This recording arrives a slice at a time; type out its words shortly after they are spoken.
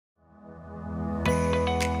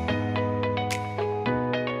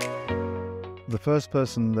The first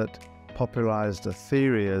person that popularized a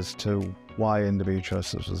theory as to why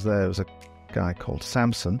endometriosis was there was a guy called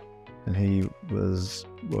Sampson, and he was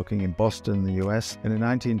working in Boston, in the US. And in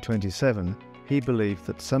 1927, he believed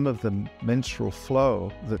that some of the menstrual flow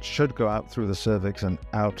that should go out through the cervix and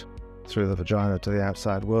out through the vagina to the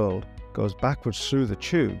outside world goes backwards through the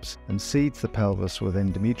tubes and seeds the pelvis with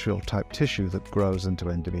endometrial type tissue that grows into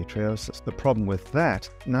endometriosis. The problem with that,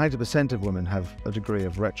 90% of women have a degree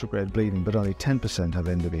of retrograde bleeding, but only 10% have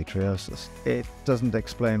endometriosis. It doesn't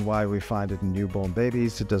explain why we find it in newborn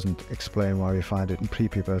babies. It doesn't explain why we find it in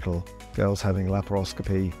prepubertal girls having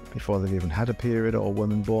laparoscopy before they've even had a period, or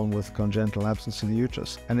women born with congenital absence of the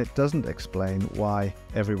uterus. And it doesn't explain why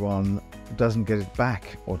everyone doesn't get it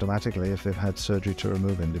back automatically if they've had surgery to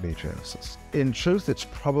remove endometriosis. In truth, it's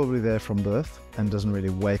probably there from birth and doesn't really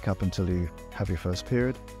wake up until you have your first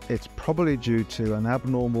period. It's probably due to an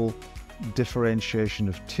abnormal differentiation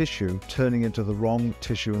of tissue turning into the wrong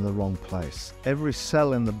tissue in the wrong place. Every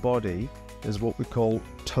cell in the body is what we call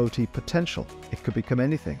totipotential. It could become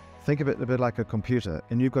anything. Think of it a bit like a computer,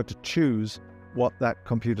 and you've got to choose what that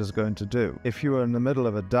computer's going to do. If you were in the middle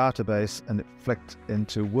of a database and it flicked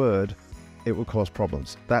into Word, it will cause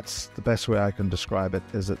problems. That's the best way I can describe it,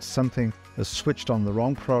 is that something has switched on the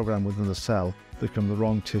wrong program within the cell, become the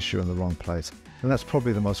wrong tissue in the wrong place. And that's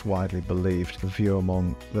probably the most widely believed view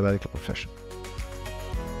among the medical profession.